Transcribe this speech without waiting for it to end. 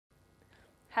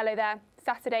Hello there.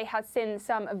 Saturday has seen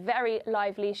some very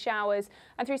lively showers,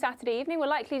 and through Saturday evening we're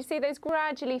likely to see those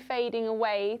gradually fading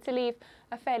away to leave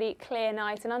a fairly clear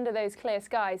night, and under those clear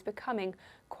skies becoming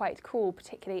quite cool,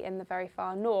 particularly in the very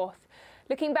far north.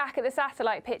 Looking back at the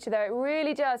satellite picture though, it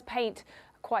really does paint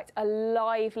quite a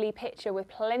lively picture with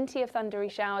plenty of thundery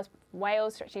showers,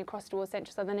 Wales stretching across towards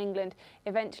central southern England,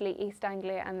 eventually East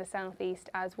Anglia and the southeast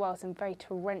as well. Some very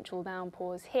torrential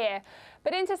downpours here.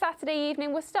 But into Saturday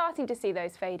evening, we're starting to see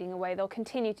those fading away. They'll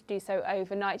continue to do so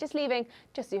overnight, just leaving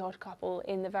just the odd couple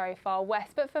in the very far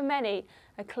west. But for many,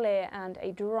 a clear and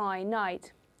a dry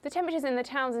night. The temperatures in the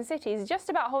towns and cities are just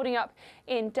about holding up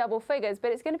in double figures,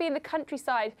 but it's going to be in the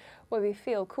countryside where we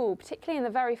feel cool, particularly in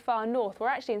the very far north, where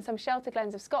actually in some shelter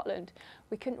glens of Scotland,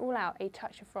 we couldn't rule out a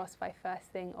touch of frost by first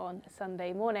thing on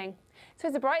Sunday morning. So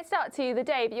it's a bright start to the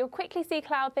day, but you'll quickly see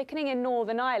cloud thickening in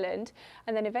Northern Ireland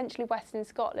and then eventually western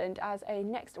Scotland as a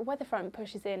next weather front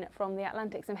pushes in from the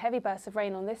Atlantic. Some heavy bursts of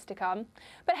rain on this to come.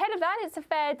 But ahead of that, it's a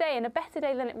fair day and a better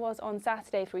day than it was on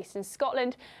Saturday for eastern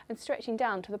Scotland and stretching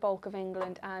down to the bulk of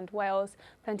England and Wales.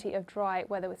 Plenty of dry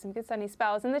weather with some good sunny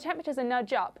spells, and the temperatures a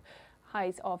nudge up,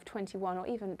 highs of 21 or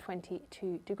even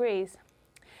 22 degrees.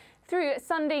 Through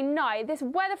Sunday night, this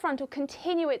weather front will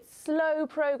continue its slow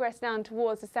progress down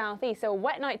towards the southeast, so a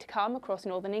wet night to come across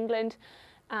northern England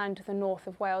and the north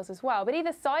of Wales as well. But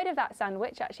either side of that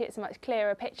sandwich, actually it's a much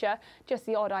clearer picture, just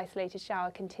the odd isolated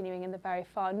shower continuing in the very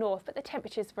far north, but the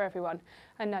temperatures for everyone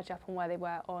a nudge up on where they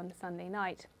were on Sunday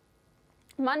night.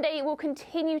 Monday, we'll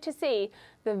continue to see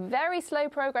the very slow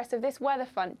progress of this weather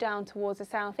front down towards the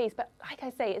southeast, but like I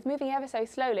say, it's moving ever so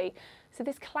slowly, so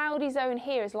this cloudy zone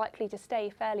here is likely to stay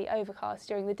fairly overcast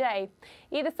during the day.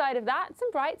 Either side of that, some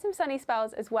bright, some sunny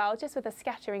spells as well, just with a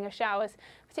scattering of showers,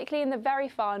 particularly in the very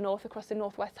far north across the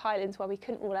northwest Highlands where we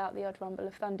couldn't rule out the odd rumble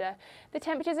of thunder. The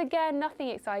temperatures, again, nothing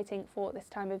exciting for this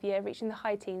time of year, reaching the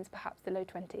high teens, perhaps the low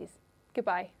 20s.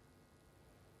 Goodbye.